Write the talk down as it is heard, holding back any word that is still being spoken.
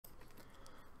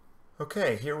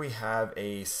Okay, here we have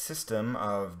a system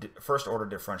of first-order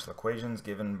differential equations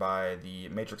given by the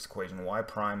matrix equation y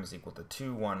prime is equal to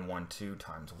 2, 1, 1, 2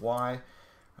 times y.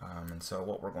 And so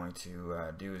what we're going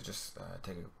to do is just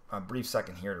take a brief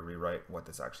second here to rewrite what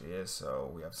this actually is.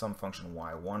 So we have some function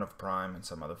y1 of prime and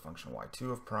some other function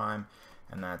y2 of prime,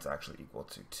 and that's actually equal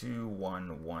to 2,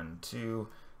 1, 1, 2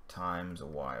 times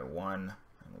y1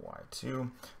 and y2.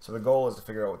 So the goal is to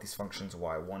figure out what these functions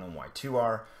y1 and y2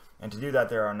 are. And to do that,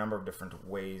 there are a number of different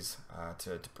ways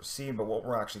to proceed, but what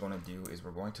we're actually going to do is we're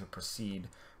going to proceed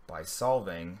by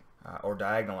solving or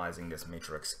diagonalizing this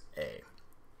matrix A.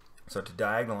 So to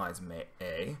diagonalize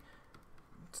A,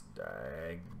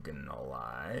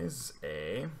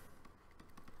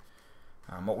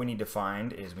 what we need to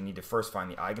find is we need to first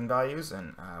find the eigenvalues,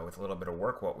 and with a little bit of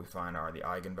work, what we find are the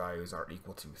eigenvalues are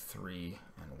equal to 3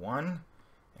 and 1,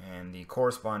 and the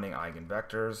corresponding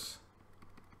eigenvectors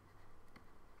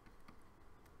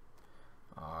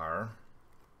are,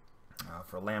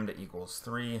 for lambda equals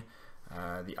 3,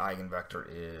 the eigenvector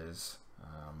is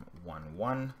 1,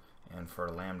 1, and for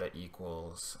lambda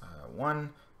equals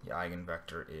 1, the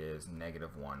eigenvector is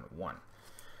negative 1, 1.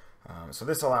 So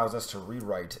this allows us to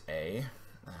rewrite A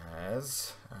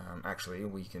as, actually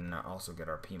we can also get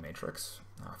our P matrix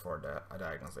for a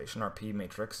diagonalization. Our P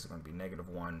matrix is going to be negative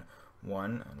 1,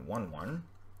 1, and 1, 1.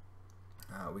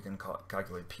 We can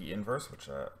calculate P inverse, which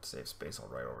to save space I'll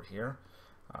write over here.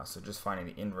 So just finding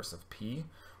the inverse of P,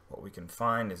 what we can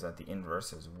find is that the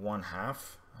inverse is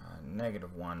 1/2,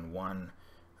 negative 1, 1,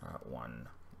 1,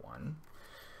 1.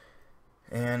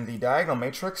 And the diagonal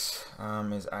matrix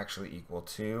is actually equal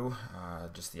to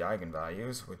just the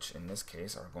eigenvalues, which in this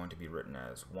case are going to be written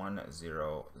as 1,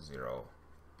 0, 0,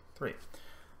 3.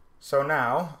 So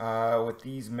now, with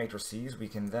these matrices, we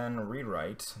can then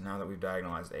rewrite, now that we've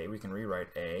diagonalized A, we can rewrite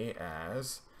A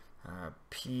as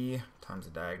P times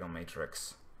the diagonal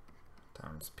matrix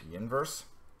times P inverse,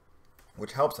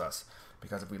 which helps us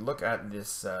because if we look at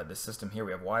this this system here,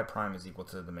 we have y prime is equal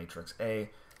to the matrix A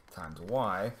times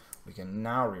y. We can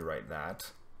now rewrite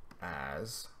that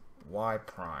as y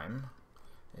prime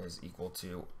is equal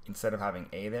to, instead of having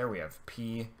A there, we have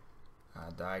P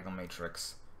diagonal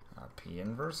matrix P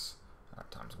inverse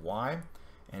times y.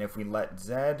 And if we let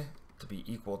z to be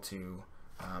equal to,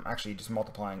 actually just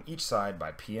multiplying each side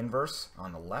by P inverse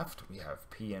on the left, we have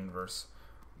P inverse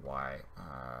y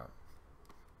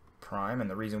prime. And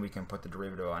the reason we can put the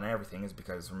derivative on everything is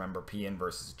because, remember, P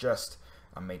inverse is just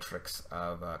a matrix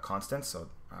of constants, so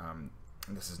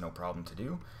this is no problem to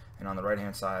do. And on the right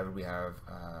hand side we have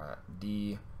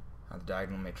D, the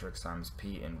diagonal matrix, times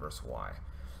P inverse y.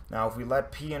 Now if we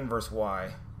let P inverse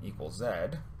y equal z,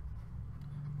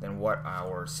 then what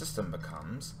our system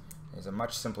becomes is a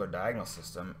much simpler diagonal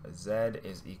system. Z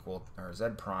is equal, or Z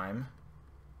prime,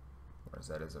 where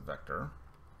Z is a vector,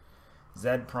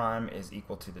 Z prime is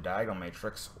equal to the diagonal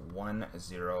matrix 1,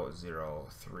 0, 0,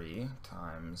 3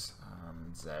 times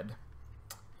Z.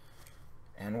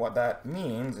 And what that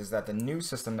means is that the new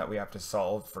system that we have to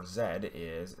solve for Z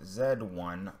is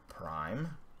Z1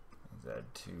 prime,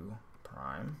 Z2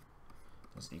 prime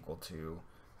is equal to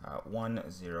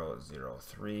 1, 0, 0,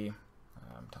 3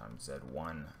 times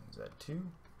Z1,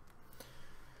 Z2.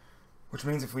 Which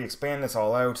means if we expand this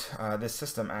all out, this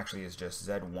system actually is just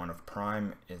Z1 of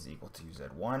prime is equal to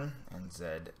Z1, and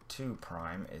Z2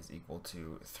 prime is equal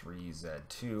to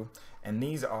 3Z2. And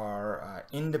these are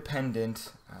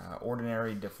independent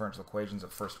ordinary differential equations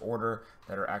of first order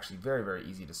that are actually very, very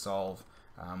easy to solve.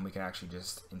 We can actually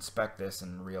just inspect this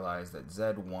and realize that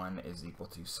Z1 is equal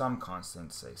to some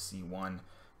constant, say C1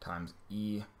 times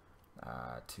e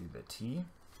to the t.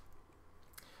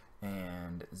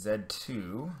 And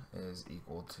Z2 is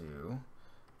equal to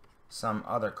some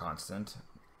other constant,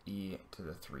 e to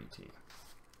the 3t.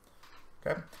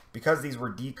 Okay? Because these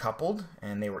were decoupled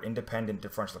and they were independent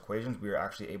differential equations, we are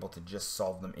actually able to just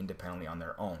solve them independently on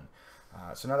their own.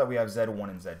 So now that we have Z1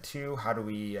 and Z2, how do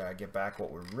we get back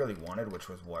what we really wanted, which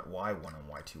was what y1 and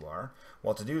y2 are?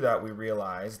 Well, to do that, we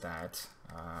realized that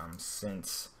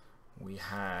since we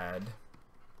had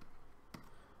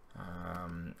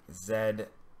Z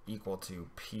equal to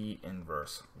P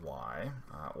inverse y,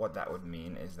 what that would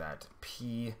mean is that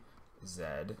Pz is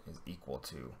equal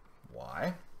to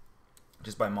y,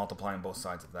 just by multiplying both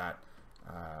sides of that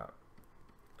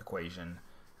equation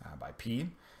by P.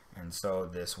 And so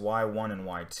this y1 and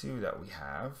y2 that we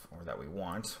have, or that we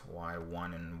want,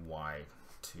 y1 and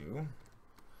y2,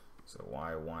 so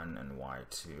y1 and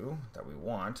y2 that we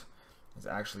want is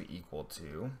actually equal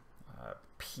to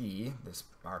P,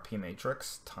 our P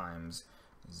matrix, times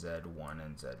Z1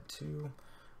 and Z2,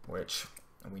 which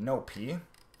we know P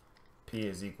P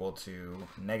is equal to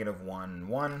negative 1,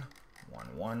 1,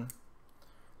 1, 1.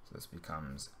 So this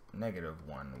becomes negative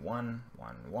 1, 1,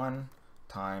 1, 1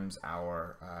 times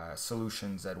our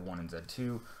solution Z1 and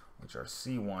Z2, which are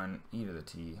C1 e to the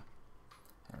t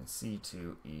and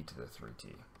C2 e to the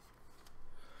 3t.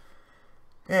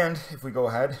 And if we go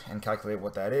ahead and calculate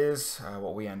what that is,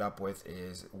 what we end up with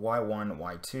is y1,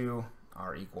 y2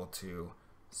 are equal to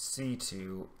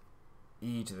C2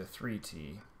 e to the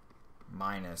 3t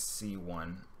minus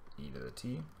C1 e to the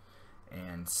t,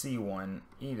 and C1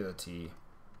 e to the t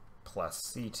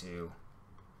plus C2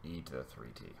 e to the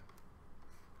 3t.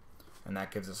 And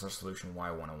that gives us our solution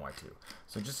y1 and y2.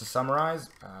 So just to summarize,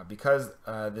 because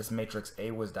this matrix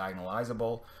A was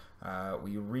diagonalizable,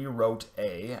 we rewrote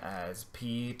A as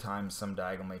P times some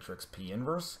diagonal matrix P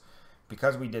inverse.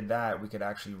 Because we did that, we could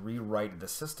actually rewrite the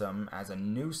system as a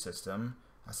new system,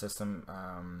 a system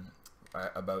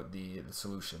about the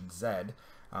solution Z.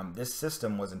 This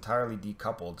system was entirely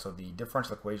decoupled, so the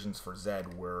differential equations for Z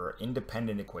were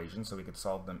independent equations, so we could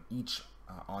solve them each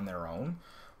on their own.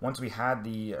 Once we had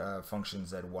the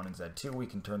functions Z1 and Z2, we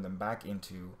can turn them back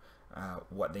into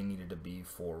what they needed to be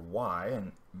for Y,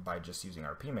 and by just using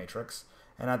our P matrix.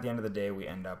 And at the end of the day, we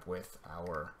end up with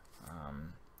our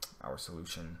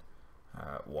solution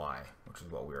Y, which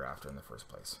is what we were after in the first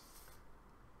place.